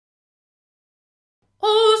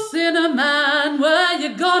Sinnerman, where you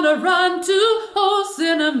gonna run to? Oh,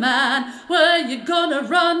 Sinnerman, where you gonna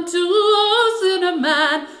run to? Oh,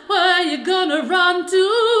 Sinnerman, where you gonna run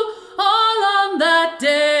to? All on that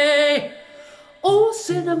day. Oh,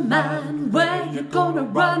 Sinnerman, where you gonna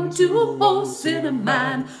run to? Oh,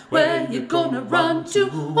 Sinnerman, where you gonna run to?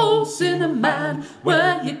 Oh, Sinnerman,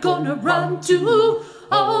 where you gonna run to?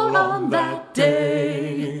 All on that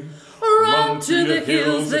day. Run to the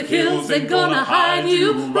hills ain't gonna hide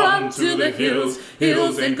you. Run to the hills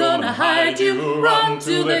ain't gonna hide you. Run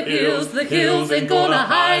to the hills ain't gonna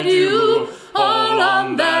hide you. All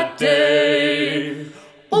on that day.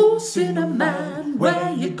 Oh, Sinnerman,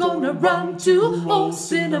 where you gonna run to? Oh,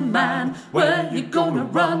 Sinnerman, where you gonna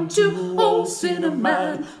run to? Oh,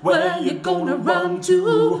 Sinnerman, where you gonna run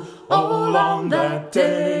to? All on that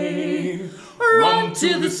day. Run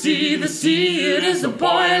to the sea it is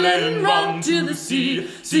a-boiling. Run to the sea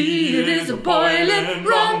it is a-boiling.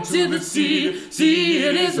 Run to the sea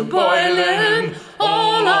it is a-boiling.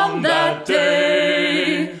 All on that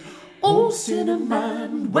day. Oh,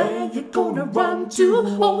 Sinnerman, where you gonna run to?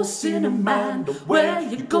 Oh, Sinnerman, where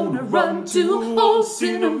you gonna run to? Oh,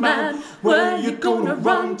 Sinnerman, where you gonna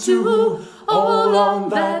run to? All on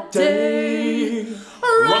that day.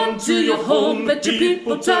 Run to your home, but your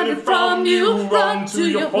people turning from you. Run to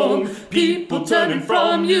your home, people turning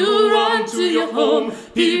from you. Run to your home,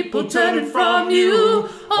 people turning from you.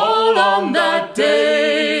 All on that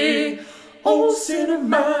day. Oh,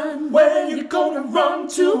 Sinnerman, where you gonna run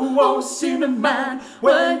to? Oh, Sinnerman,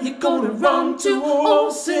 where you gonna run to? Oh,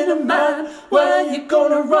 Sinnerman, where you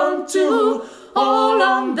gonna run to? All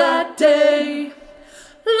on that day.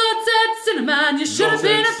 Lord said, Sinnerman, you should have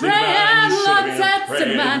been a praying. Lord said,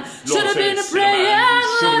 Sinnerman, should have been a praying.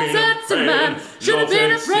 Lord said, Sinnerman, should have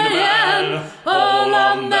been a praying. All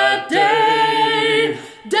on that day.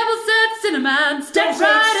 Devil said, Sinnerman, step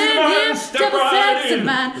right in here. Devil said,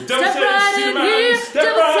 Sinnerman, step right in here.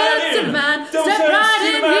 Devil said, Sinnerman, step right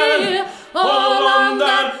in here. All on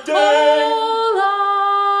that day. All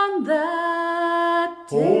on that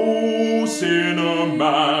day. Oh,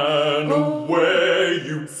 Sinnerman, where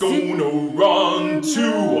you gonna run to?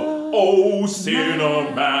 Oh,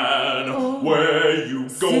 Sinnerman, where you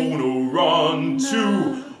gonna run to?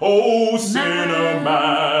 Oh,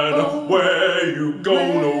 Sinnerman, where you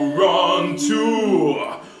gonna run to?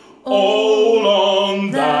 All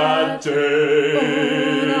on that day.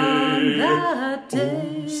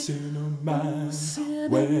 Oh, Sinnerman,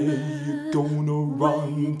 where you gonna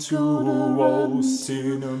run to? Oh,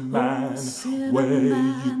 Sinnerman, where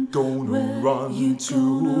you gonna run to?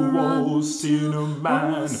 Oh,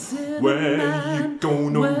 Sinnerman, where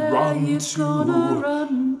you gonna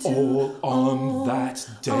run to? All on that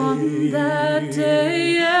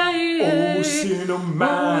day. Oh,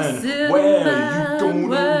 Sinnerman, where you gonna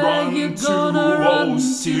run to? Oh,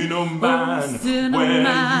 Sinnerman,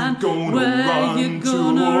 where you gonna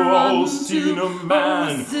run to? Oh, Sinnerman,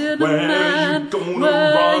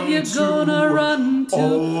 where you gonna run to?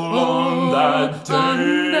 All on that day.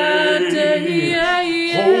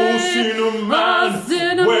 Oh, Sinnerman, where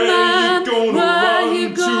you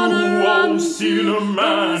gonna run to? Oh,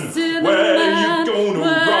 Sinnerman, where you gonna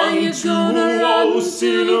run to? Oh,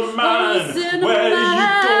 Sinnerman, where you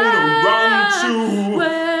gonna run to?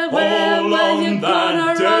 All on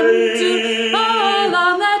that day.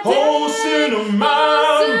 Oh, Sinnerman,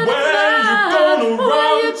 where you gonna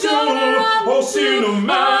run to? Oh, Sinnerman,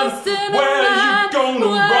 where you gonna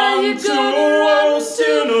run to? Oh,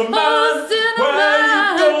 Sinnerman,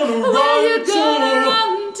 where you gonna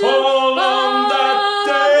run to? All on that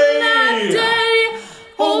day.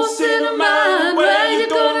 Oh, Sinnerman, where you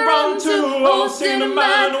gonna run to? Oh,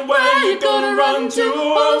 Sinnerman, where you gonna run to?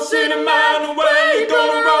 Oh, Sinnerman, where